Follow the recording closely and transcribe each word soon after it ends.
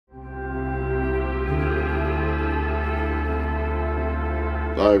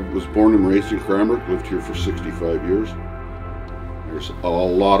I was born and raised in Cranbrook, lived here for 65 years. There's a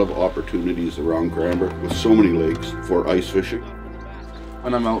lot of opportunities around Cranbrook with so many lakes for ice fishing.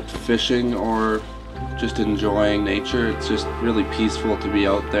 When I'm out fishing or just enjoying nature, it's just really peaceful to be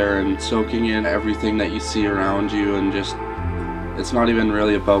out there and soaking in everything that you see around you, and just, it's not even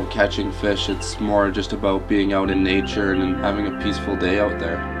really about catching fish, it's more just about being out in nature and having a peaceful day out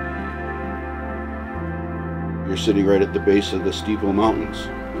there. You're sitting right at the base of the Steeple Mountains,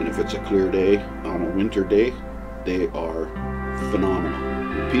 and if it's a clear day on a winter day, they are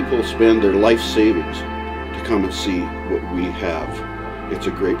phenomenal. People spend their life savings to come and see what we have. It's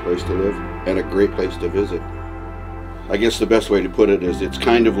a great place to live and a great place to visit. I guess the best way to put it is it's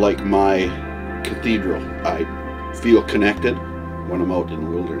kind of like my cathedral. I feel connected when I'm out in the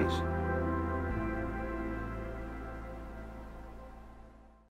wilderness.